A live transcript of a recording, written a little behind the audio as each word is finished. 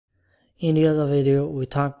In the other video, we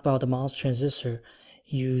talked about the MOS transistor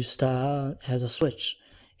used as a switch.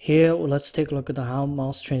 Here, let's take a look at how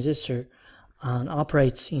MOS transistor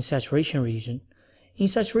operates in saturation region. In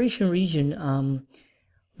saturation region,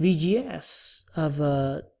 VGS of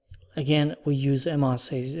again, we use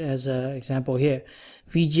MOS as an example here.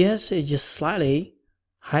 VGS is just slightly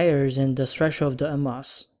higher than the threshold of the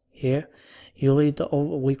MOS here. Usually,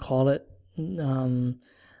 we call it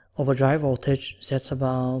overdrive voltage. That's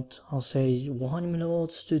about, I'll say, 100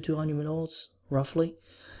 millivolts to 200 millivolts roughly.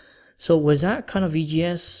 So with that kind of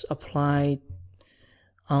VGS applied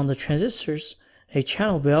on the transistors, a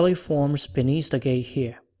channel barely forms beneath the gate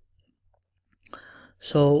here.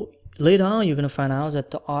 So later on, you're going to find out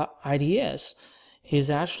that the IDS is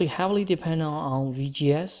actually heavily dependent on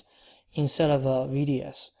VGS instead of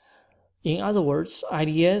VDS. In other words,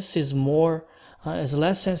 IDS is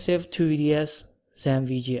less sensitive to VDS than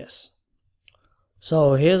VGS.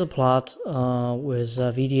 So here's a plot with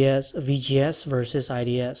VGS versus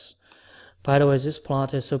IDS. By the way, this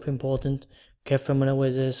plot is super important. Get familiar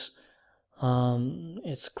with this.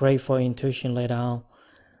 It's great for intuition later on.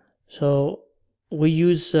 So we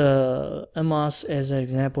use MOS as an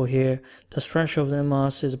example here. The threshold of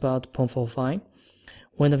MOS is about 0.45.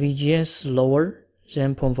 When the VGS is lower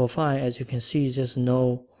than 0.45, as you can see,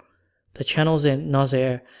 the channels are not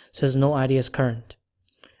there. There's no IDS current.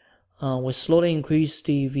 We slowly increase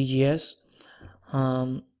the VGS.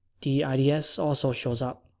 The IDS also shows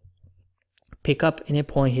up. Pick up any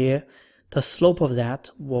point here. The slope of that,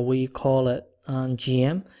 what we call it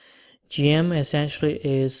GM. GM essentially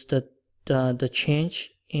is the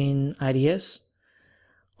change in IDS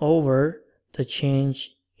over the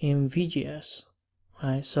change in VGS.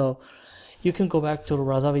 Right. So you can go back to the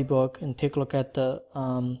Razavi book and take a look at the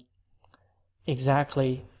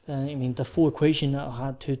the full equation of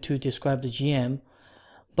how to describe the GM.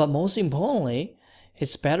 But most importantly,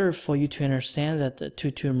 it's better for you to understand that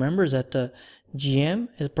to remember that the GM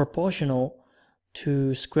is proportional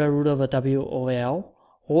to square root of a W over L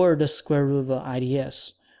or the square root of a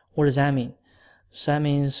IDS. What does that mean? So that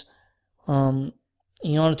means in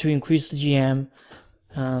order to increase the GM,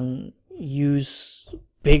 use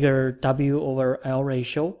bigger W over L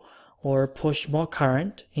ratio or push more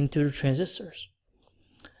current into the transistors.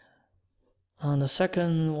 The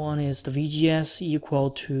second one is the VGS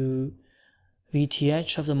equal to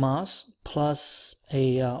VTH of the MOS plus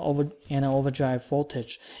an overdrive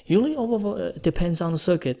voltage. Usually depends on the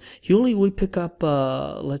circuit. Usually we pick up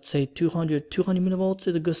let's say 200 millivolts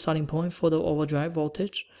is a good starting point for the overdrive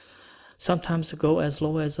voltage. Sometimes go as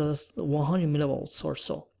low as 100 millivolts or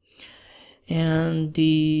so. And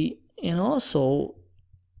also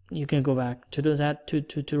you can go back to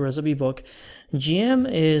to recipe book. GM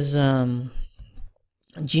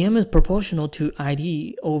is proportional to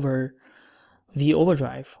ID over V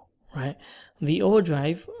overdrive, right? V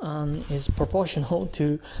overdrive is proportional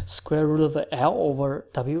to square root of L over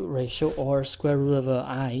W ratio or square root of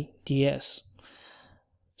I ds.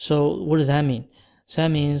 So what does that mean? So that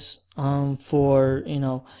means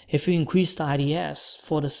if you increase the IDS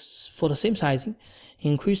for the same sizing,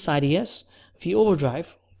 increase the IDS, V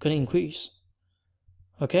overdrive gonna increase.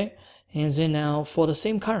 Okay, and then now for the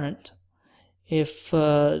same current, if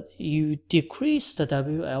you decrease the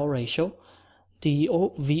WL ratio, the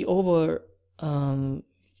V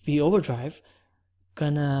overdrive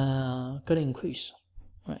gonna increase,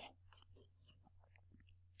 right?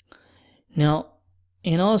 Now,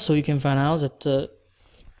 and also you can find out that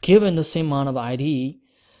given the same amount of ID,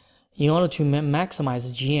 in order to maximize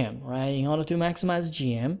the GM, right? In order to maximize the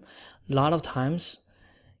GM, a lot of times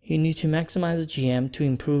you need to maximize the GM to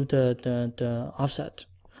improve the offset.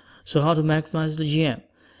 So how to maximize the GM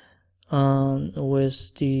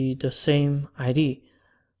with the same ID?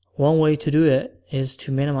 One way to do it is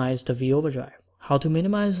to minimize the V overdrive. How to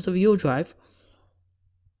minimize the V overdrive?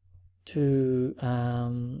 To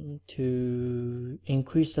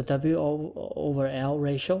increase the W over L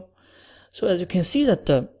ratio. So as you can see that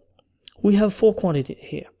we have four quantities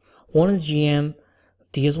here. One is GM,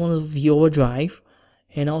 this one is V overdrive,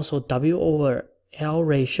 and also W over L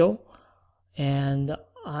ratio, and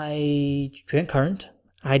drain current,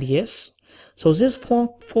 IDS. So this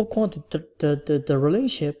four quantity, the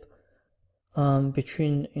relationship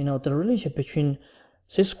between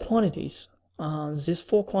these quantities, these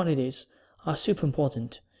four quantities are super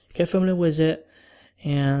important. Get familiar with it,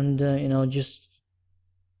 and just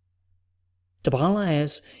the bottom line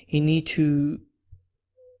is you need to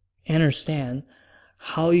understand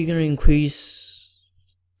how you're going to increase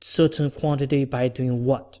certain quantity by doing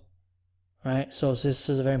what, right? So this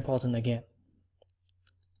is very important again.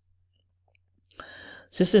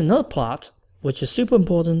 This is another plot, which is super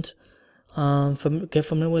important. Get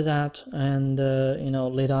familiar with that, and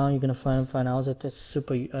later on you're gonna find out that it's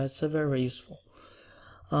very, very useful.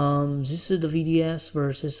 This is the VDS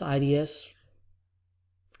versus IDS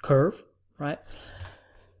curve, right?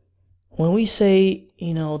 When we say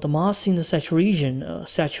the MOS in the saturation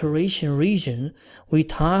region, we're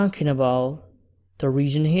talking about the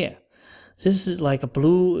region here. This is like a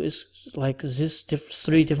blue is like this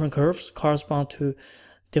 3 different curves correspond to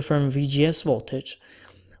different VGS voltage,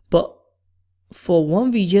 but for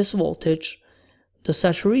one VGS voltage, the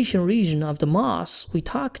saturation region of the MOS we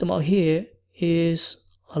talked about here is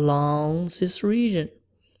along this region.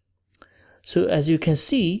 So as you can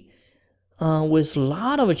see, with a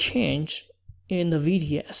lot of a change in the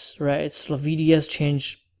VDS, right? It's the VDS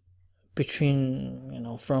change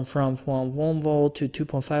between from 1 volt to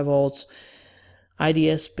 2.5 volts.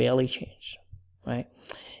 IDS barely change, right?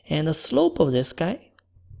 And the slope of this guy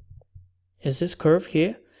is this curve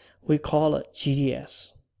here. We call it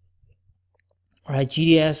GDS. Right?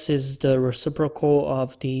 GDS is the reciprocal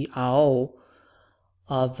of the RO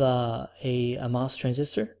of a MOS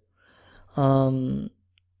transistor.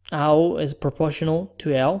 RO is proportional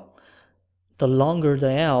to L. The longer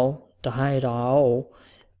the L, the higher the RO,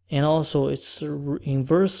 and also it's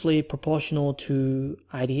inversely proportional to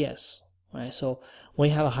IDS. Right? So when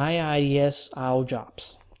you have a higher IDS, RO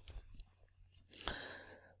drops.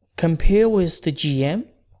 Compare with the GM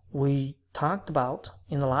we talked about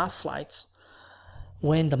in the last slides.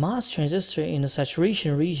 When the MOS transistor in the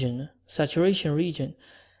saturation region,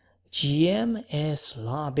 GM is a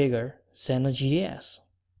lot bigger than the GDS.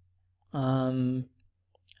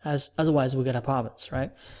 Otherwise we get problems,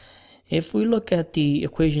 right? If we look at the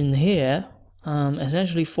equation here,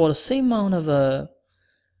 essentially for the same amount of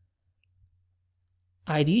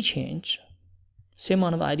ID change,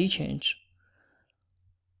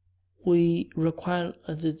 we require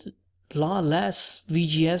a lot less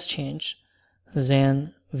VGS change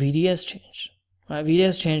than VDS change. Right?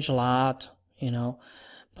 VDS change a lot,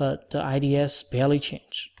 but the IDS barely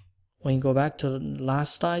change. When you go back to the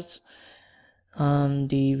last slides,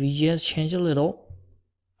 the VGS change a little,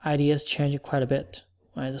 IDS change quite a bit.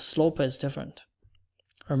 Right? The slope is different.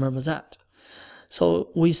 Remember that. So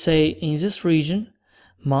we say in this region,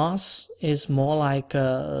 MOS is more like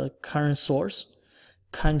a current source,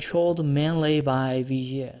 controlled mainly by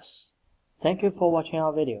VGS. Thank you for watching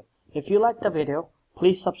our video. If you liked the video,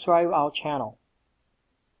 please subscribe our channel.